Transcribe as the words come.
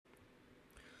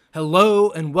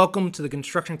Hello and welcome to the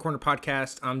Construction Corner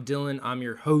podcast. I'm Dylan, I'm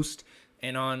your host,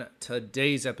 and on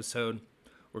today's episode,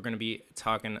 we're going to be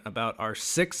talking about our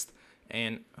sixth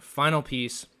and final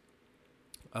piece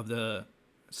of the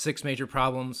six major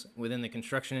problems within the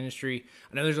construction industry.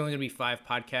 I know there's only going to be 5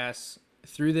 podcasts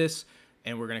through this,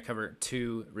 and we're going to cover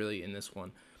 2 really in this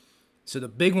one. So the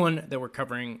big one that we're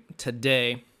covering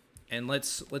today, and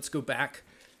let's go back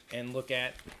and look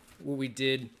at what we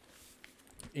did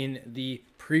in the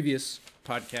previous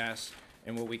podcast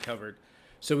and what we covered.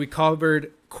 So we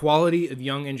covered quality of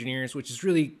young engineers, which is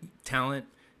really talent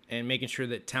and making sure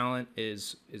that talent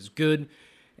is good,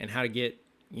 and how to get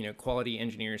quality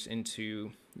engineers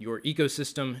into your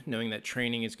ecosystem, knowing that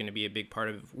training is going to be a big part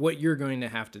of what you're going to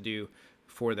have to do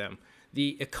for them.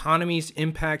 The economy's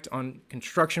impact on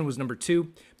construction was number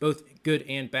 2, both good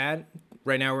and bad.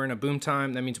 Right now we're in a boom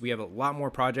time. That means we have a lot more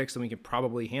projects than we can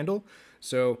probably handle.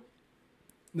 So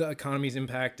the economy's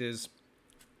impact is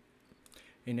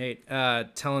innate,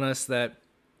 telling us that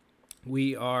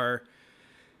we are,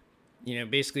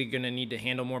 basically going to need to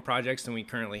handle more projects than we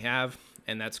currently have,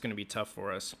 and that's going to be tough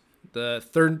for us. The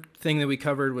third thing that we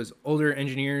covered was older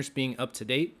engineers being up to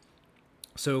date.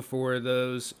 So for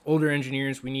those older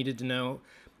engineers, we needed to know,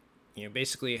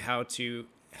 basically how to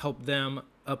help them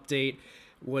update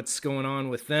what's going on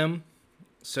with them.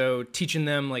 So teaching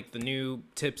them like the new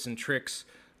tips and tricks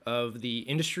of the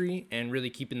industry and really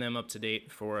keeping them up to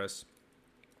date for us.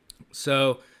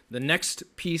 So the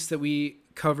next piece that we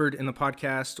covered in the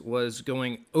podcast was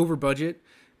going over budget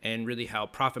and really how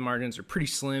profit margins are pretty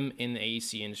slim in the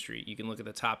AEC industry. You can look at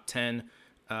the top 10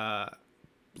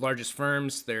 largest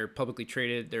firms, they're publicly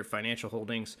traded, their financial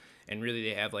holdings, and really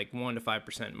they have like 1 to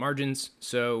 5% margins.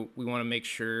 So we want to make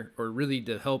sure, or really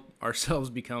to help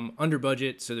ourselves become under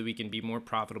budget so that we can be more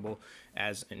profitable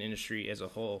as an industry as a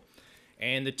whole.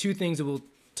 And the 2 things that we'll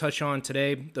touch on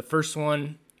today, the first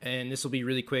one, and this will be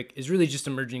really quick, is really just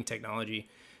emerging technology.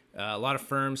 A lot of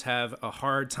firms have a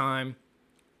hard time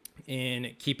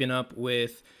in keeping up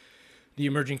with the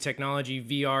emerging technology.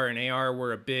 VR and AR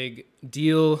were a big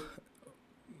deal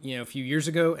a few years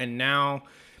ago, and now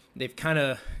they've kind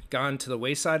of gone to the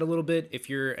wayside a little bit.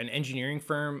 If you're an engineering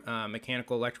firm,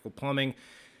 mechanical, electrical, plumbing,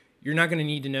 you're not going to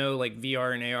need to know like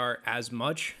VR and AR as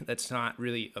much. That's not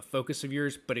really a focus of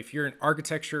yours. But if you're an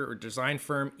architecture or design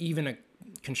firm, even a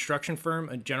construction firm,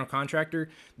 a general contractor,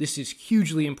 this is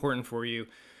hugely important for you,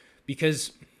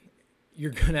 because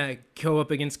you're going to go up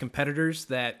against competitors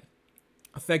that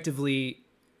effectively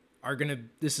are going to,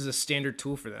 this is a standard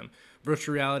tool for them.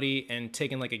 Virtual reality and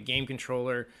taking like a game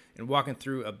controller and walking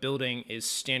through a building is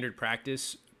standard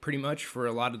practice pretty much for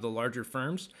a lot of the larger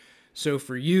firms. So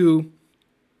for you,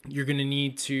 you're going to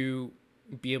need to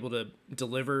be able to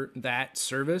deliver that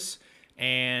service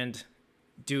and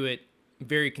do it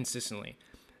very consistently.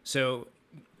 So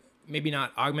maybe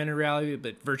not augmented reality,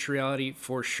 but virtual reality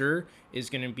for sure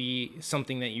is going to be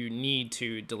something that you need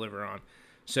to deliver on.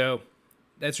 So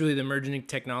that's really the emerging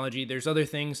technology. There's other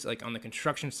things like on the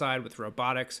construction side with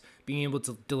robotics, being able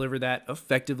to deliver that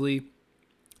effectively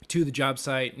to the job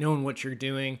site, knowing what you're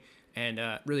doing, and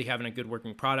really having a good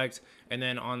working product. And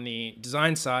then on the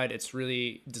design side, it's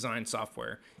really design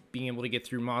software, being able to get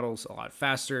through models a lot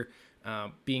faster,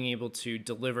 being able to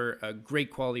deliver a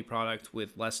great quality product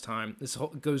with less time. This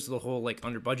goes to the whole like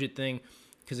under budget thing,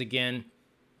 because again,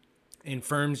 in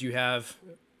firms you have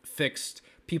fixed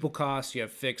people costs, you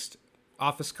have fixed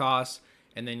office costs,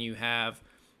 and then you have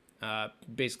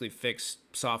basically fixed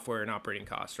software and operating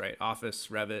costs, right? Office,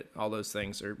 Revit, all those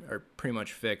things are pretty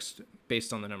much fixed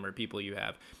based on the number of people you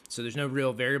have. So there's no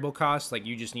real variable costs. Like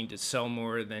you just need to sell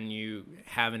more than you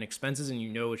have in expenses, and you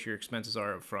know what your expenses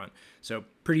are up front. So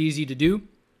pretty easy to do,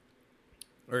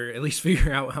 or at least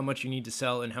figure out how much you need to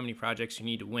sell and how many projects you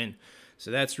need to win.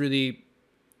 So that's really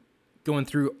going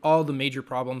through all the major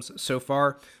problems so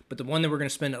far. But the one that we're going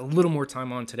to spend a little more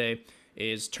time on today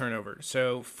is turnover.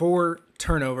 So for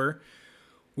turnover,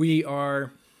 we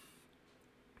are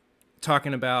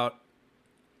talking about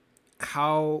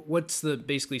what's the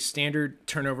basically standard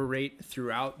turnover rate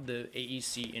throughout the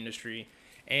AEC industry.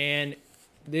 And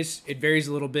it varies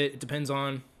a little bit. It depends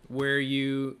on where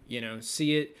you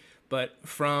see it, but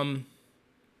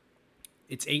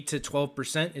it's 8 to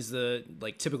 12% is the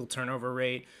like typical turnover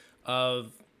rate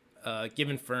of a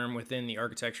given firm within the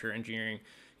architecture, engineering,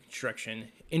 construction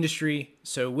industry.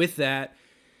 So with that,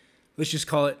 let's just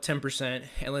call it 10%,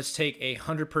 and let's take a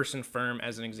 100-person firm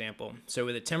as an example. So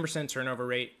with a 10% turnover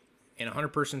rate in a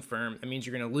 100-person firm, that means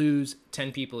you're going to lose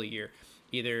 10 people a year.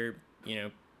 Either,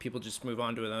 people just move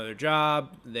on to another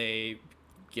job, they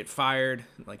get fired,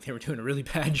 like they were doing a really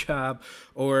bad job,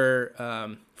 or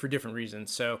for different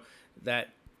reasons. So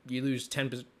that you lose 10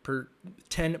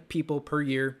 people per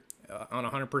year on a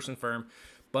 100-person firm.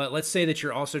 But let's say that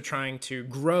you're also trying to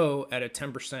grow at a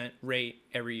 10% rate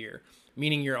every year,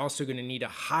 meaning you're also going to need to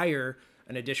hire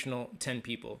an additional 10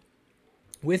 people.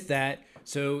 With that,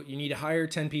 so you need to hire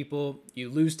 10 people, you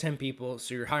lose 10 people,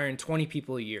 so you're hiring 20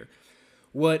 people a year.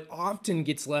 What often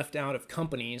gets left out of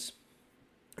companies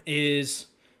is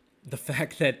the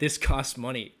fact that this costs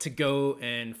money to go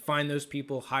and find those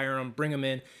people, hire them, bring them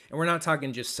in. And we're not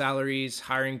talking just salaries,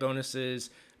 hiring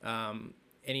bonuses,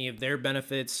 any of their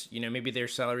benefits. Maybe their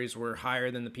salaries were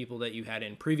higher than the people that you had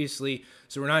in previously.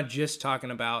 So we're not just talking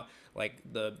about like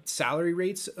the salary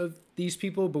rates of these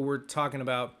people, but we're talking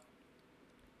about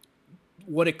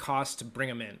what it costs to bring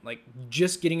them in, like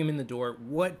just getting them in the door.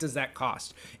 What does that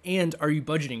cost? And are you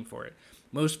budgeting for it?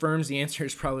 Most firms, the answer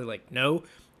is probably like no.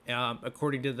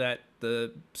 According to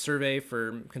the survey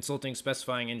for Consulting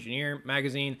Specifying Engineer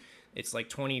magazine, it's like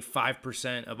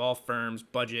 25% of all firms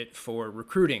budget for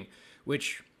recruiting,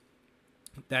 which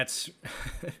that's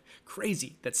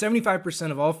crazy. That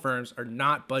 75% of all firms are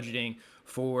not budgeting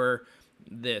for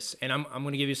this. And I'm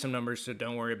going to give you some numbers, so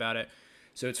don't worry about it.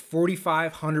 So it's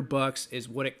 $4,500 is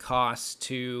what it costs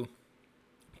to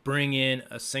bring in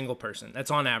a single person.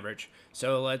 That's on average.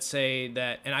 So let's say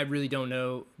that, and I really don't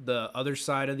know the other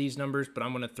side of these numbers, but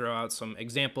I'm going to throw out some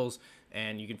examples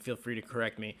and you can feel free to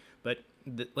correct me. But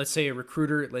let's say a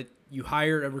recruiter, you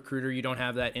hire a recruiter, you don't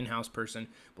have that in-house person,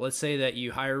 but let's say that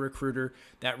you hire a recruiter,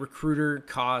 that recruiter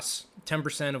costs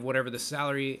 10% of whatever the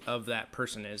salary of that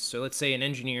person is. So let's say an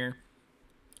engineer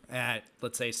at,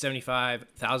 let's say,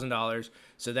 $75,000.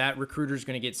 So that recruiter is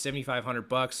going to get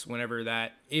 $7,500 whenever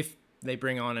if they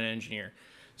bring on an engineer.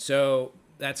 So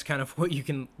that's kind of what you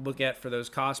can look at for those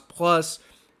costs, plus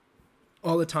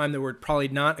all the time that we're probably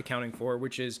not accounting for,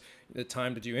 which is the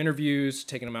time to do interviews,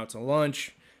 taking them out to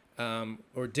lunch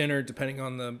or dinner, depending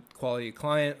on the quality of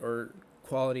client or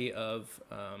quality of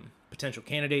potential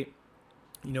candidate.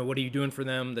 What are you doing for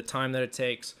them, the time that it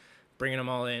takes, bringing them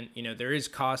all in. There is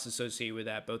cost associated with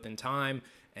that, both in time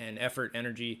and effort,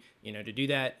 energy, to do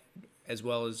that, as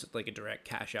well as like a direct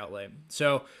cash outlay.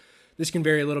 So this can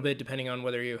vary a little bit depending on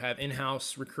whether you have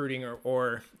in-house recruiting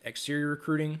or exterior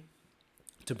recruiting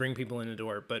to bring people in the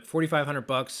door. But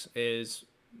 $4,500 is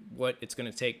what it's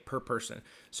going to take per person.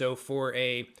 So for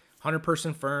a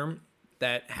 100-person firm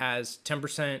that has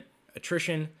 10%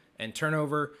 attrition and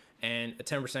turnover and a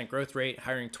 10% growth rate,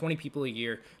 hiring 20 people a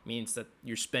year means that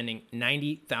you're spending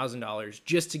 $90,000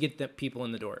 just to get the people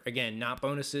in the door. Again, not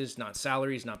bonuses, not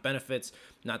salaries, not benefits,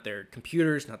 not their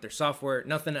computers, not their software,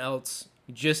 nothing else.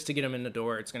 Just to get them in the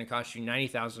door, it's going to cost you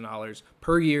 $90,000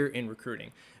 per year in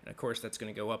recruiting. And of course, that's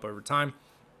going to go up over time,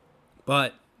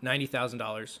 but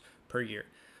 $90,000 per year.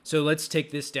 So let's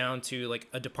take this down to like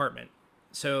a department.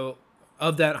 So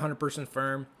of that 100-person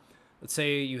firm, let's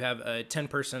say you have a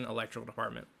 10-person electrical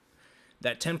department.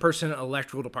 That 10-person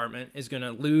electrical department is going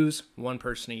to lose one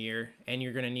person a year, and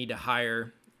you're going to need to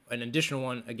hire an additional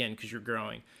one again because you're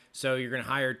growing. So you're going to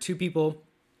hire 2 people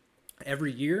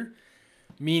every year,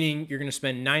 meaning you're going to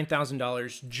spend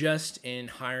 $9,000 just in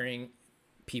hiring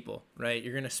people, right?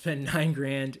 You're going to spend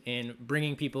 $9,000 in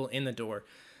bringing people in the door.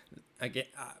 Again,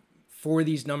 for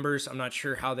these numbers, I'm not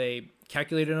sure how they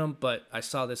calculated them, but I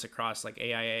saw this across like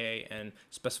AIA and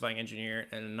Specifying Engineer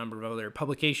and a number of other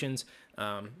publications.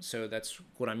 So that's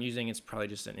what I'm using. It's probably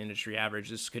just an industry average.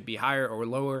 This could be higher or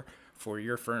lower for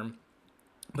your firm,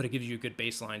 but it gives you a good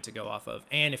baseline to go off of.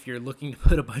 And if you're looking to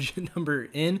put a budget number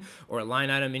in or a line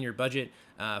item in your budget,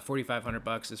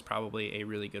 $4,500 is probably a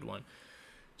really good one.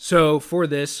 So for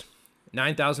this,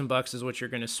 $9,000 is what you're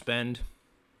going to spend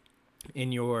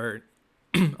in your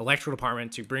electrical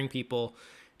department to bring people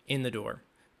in the door.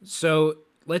 So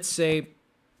let's say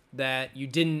that you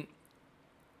didn't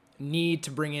need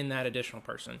to bring in that additional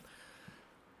person,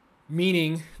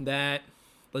 meaning that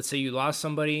let's say you lost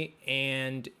somebody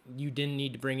and you didn't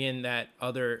need to bring in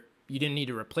you didn't need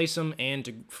to replace them,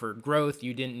 and for growth,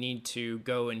 you didn't need to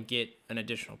go and get an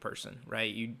additional person,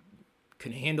 right? You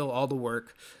can handle all the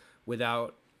work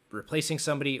without replacing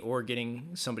somebody or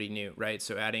getting somebody new, right?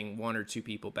 So adding 1 or 2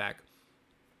 people back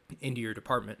into your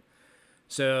department.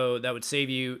 So that would save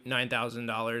you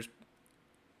 $9,000.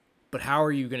 But how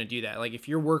are you going to do that? Like if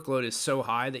your workload is so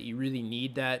high that you really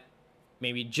need that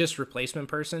maybe just replacement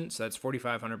person, so that's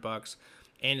 $4,500,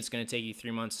 and it's going to take you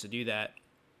 3 months to do that.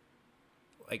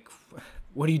 Like,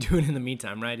 what are you doing in the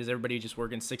meantime, right? Is everybody just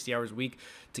working 60 hours a week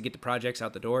to get the projects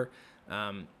out the door?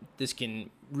 This can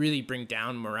really bring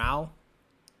down morale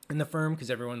in the firm because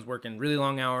everyone's working really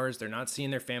long hours. They're not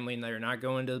seeing their family, and they're not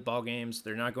going to the ball games.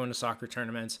 They're not going to soccer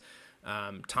tournaments.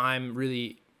 Time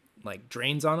really like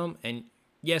drains on them, and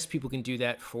yes, people can do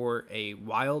that for a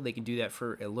while. They can do that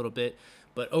for a little bit,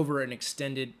 but over an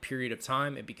extended period of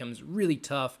time, it becomes really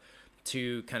tough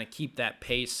to kind of keep that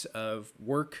pace of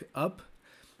work up,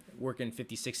 working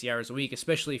 50, 60 hours a week,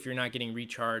 especially if you're not getting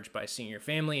recharged by seeing your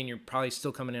family and you're probably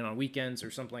still coming in on weekends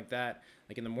or something like that,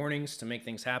 like in the mornings to make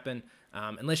things happen.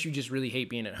 Unless you just really hate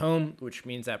being at home, which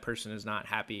means that person is not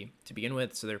happy to begin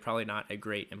with, so they're probably not a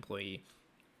great employee.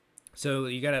 So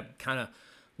you got to kind of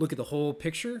look at the whole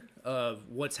picture of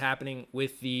what's happening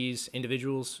with these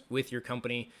individuals, with your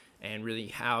company, and really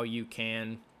how you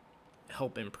can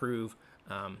help improve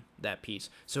that piece.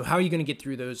 So how are you going to get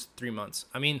through those 3 months?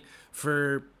 I mean,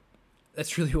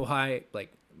 that's really why,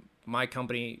 like, my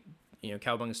company,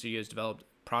 Cowabunga Studios, developed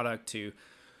product to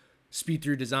speed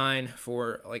through design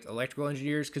for like electrical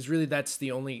engineers, because really that's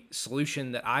the only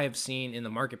solution that I have seen in the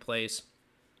marketplace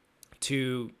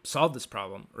to solve this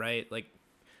problem, right? Like,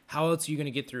 how else are you going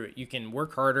to get through it? You can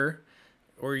work harder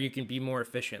or you can be more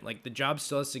efficient. Like, the job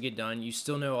still has to get done. You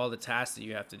still know all the tasks that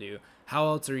you have to do. How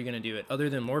else are you going to do it other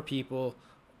than more people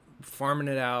farming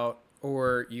it out,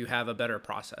 or you have a better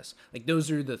process? Like, those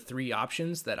are the three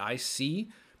options that I see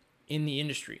in the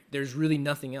industry. There's really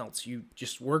nothing else. You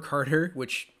just work harder,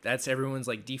 which that's everyone's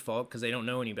like default because they don't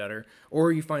know any better,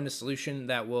 or you find a solution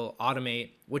that will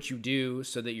automate what you do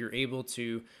so that you're able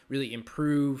to really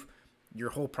improve your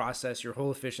whole process, your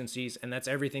whole efficiencies. And that's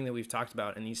everything that we've talked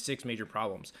about in these 6 major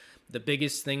problems. The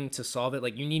biggest thing to solve it,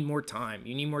 like, you need more time.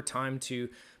 You need more time to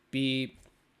be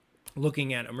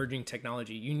looking at emerging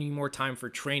technology. You need more time for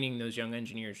training those young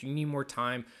engineers. You need more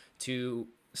time to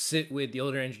sit with the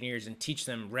older engineers and teach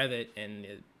them Revit and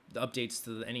the updates to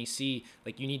the NEC.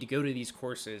 Like, you need to go to these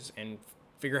courses and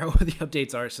figure out what the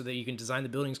updates are so that you can design the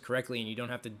buildings correctly and you don't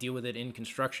have to deal with it in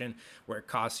construction where it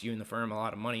costs you and the firm a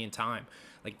lot of money and time.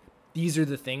 Like, these are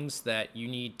the things that you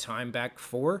need time back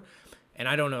for. And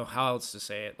I don't know how else to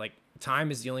say it. Like,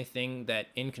 time is the only thing that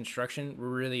in construction we're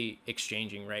really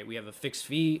exchanging, right? We have a fixed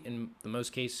fee in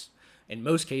most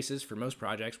cases for most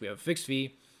projects. We have a fixed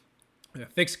fee, we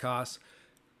have fixed costs.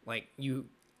 Like,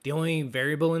 the only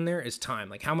variable in there is time.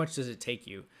 Like, how much does it take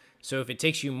you? So if it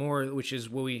takes you more, which is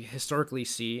what we historically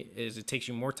see, is it takes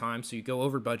you more time, so you go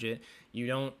over budget,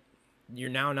 you're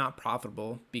now not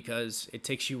profitable because it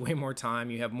takes you way more time.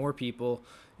 You have more people,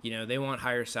 they want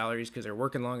higher salaries because they're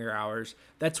working longer hours.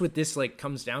 That's what this like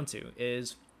comes down to,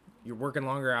 is you're working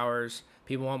longer hours.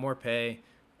 People want more pay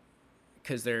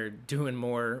because they're doing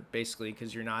more, basically,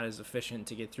 because you're not as efficient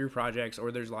to get through projects,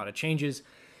 or there's a lot of changes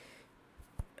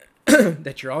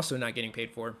that you're also not getting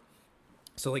paid for.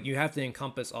 So, like, you have to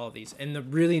encompass all of these. And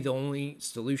the only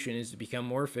solution is to become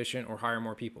more efficient or hire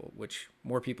more people, which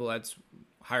more people adds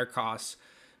higher costs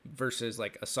versus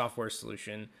like a software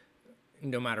solution,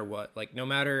 no matter what. Like, no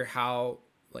matter how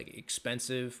like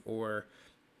expensive or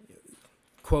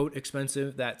quote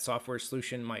expensive that software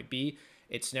solution might be,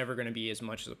 it's never going to be as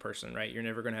much as a person, right? You're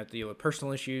never going to have to deal with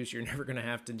personal issues. You're never going to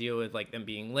have to deal with like them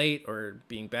being late or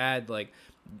being bad. Like,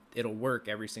 it'll work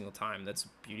every single time. That's the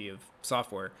beauty of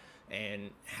software,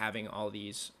 and having all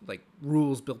these like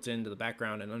rules built into the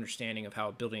background and understanding of how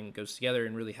a building goes together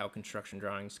and really how construction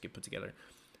drawings get put together.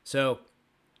 So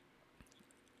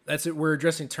that's it. We're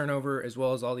addressing turnover as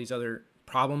well as all these other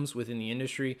problems within the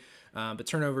industry. But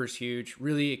turnover is huge.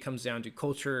 Really, it comes down to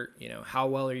culture. How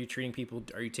well are you treating people?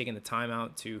 Are you taking the time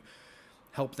out to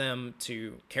help them,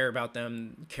 to care about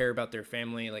them, care about their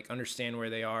family, like understand where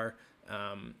they are,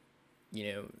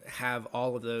 have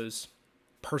all of those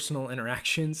personal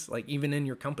interactions, like even in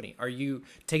your company. Are you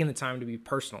taking the time to be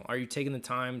personal? Are you taking the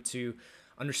time to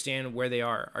understand where they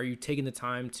are? Are you taking the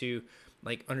time to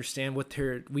like understand what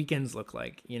their weekends look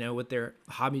like, what their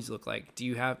hobbies look like? Do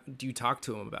you talk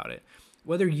to them about it?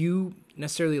 Whether you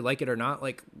necessarily like it or not,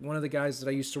 like one of the guys that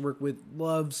I used to work with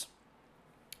loves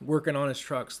working on his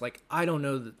trucks. Like, I don't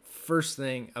know the first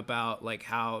thing about like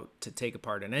how to take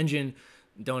apart an engine.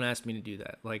 Don't ask me to do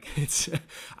that. Like,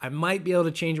 I might be able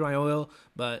to change my oil,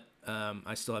 but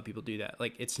I still have people do that.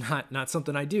 Like, it's not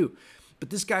something I do,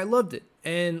 but this guy loved it.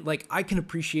 And like, I can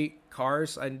appreciate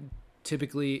cars. I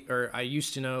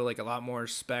used to know like a lot more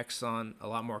specs on a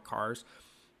lot more cars,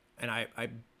 and I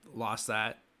lost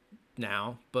that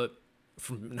now, but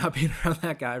from not being around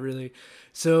that guy really.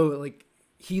 So like,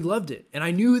 he loved it, and I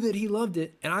knew that he loved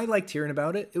it, and I liked hearing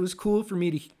about it. It was cool for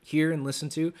me to hear and listen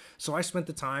to. So I spent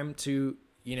the time to,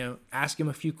 ask him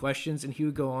a few questions, and he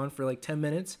would go on for like 10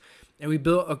 minutes, and we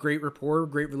built a great rapport,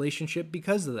 great relationship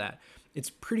because of that. It's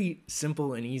pretty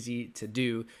simple and easy to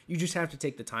do. You just have to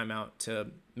take the time out to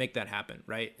make that happen,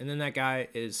 right? And then that guy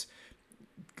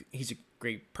he's a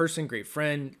great person, great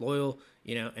friend, loyal,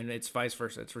 and it's vice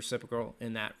versa. It's reciprocal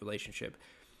in that relationship.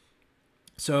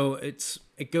 So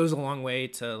it goes a long way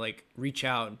to like reach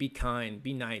out, be kind,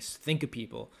 be nice, think of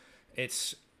people.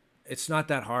 It's not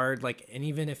that hard. Like, and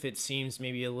even if it seems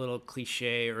maybe a little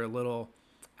cliche or a little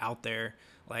out there,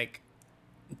 like,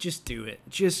 just do it.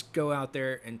 Just go out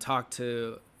there and talk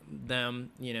to them,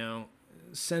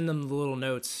 send them the little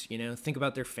notes, think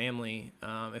about their family.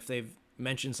 If they've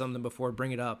mentioned something before,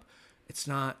 bring it up. It's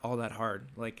not all that hard.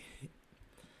 Like,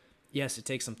 yes, it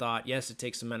takes some thought. Yes, it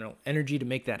takes some mental energy to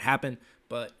make that happen,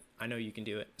 but I know you can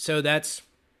do it. So that's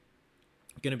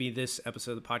going to be this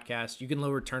episode of the podcast. You can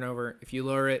lower turnover. If you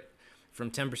lower it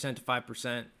from 10% to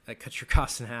 5%, that cuts your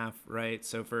costs in half, right?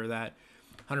 So for that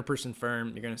 100-person firm,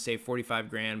 you're going to save 45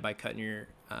 grand by cutting your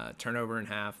turnover in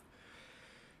half.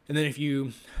 And then if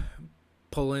you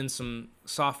pull in some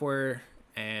software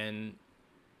and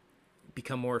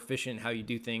become more efficient how you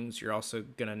do things, you're also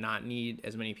going to not need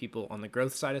as many people on the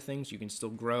growth side of things. You can still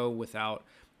grow without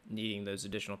needing those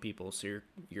additional people. So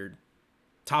your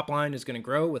top line is going to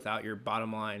grow without your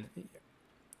bottom line,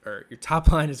 or your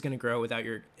top line is going to grow without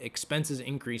your expenses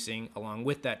increasing along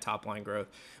with that top line growth,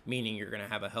 meaning you're going to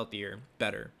have a healthier,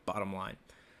 better bottom line.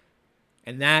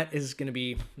 And that is going to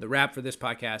be the wrap for this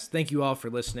podcast. Thank you all for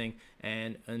listening,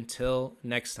 and until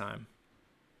next time.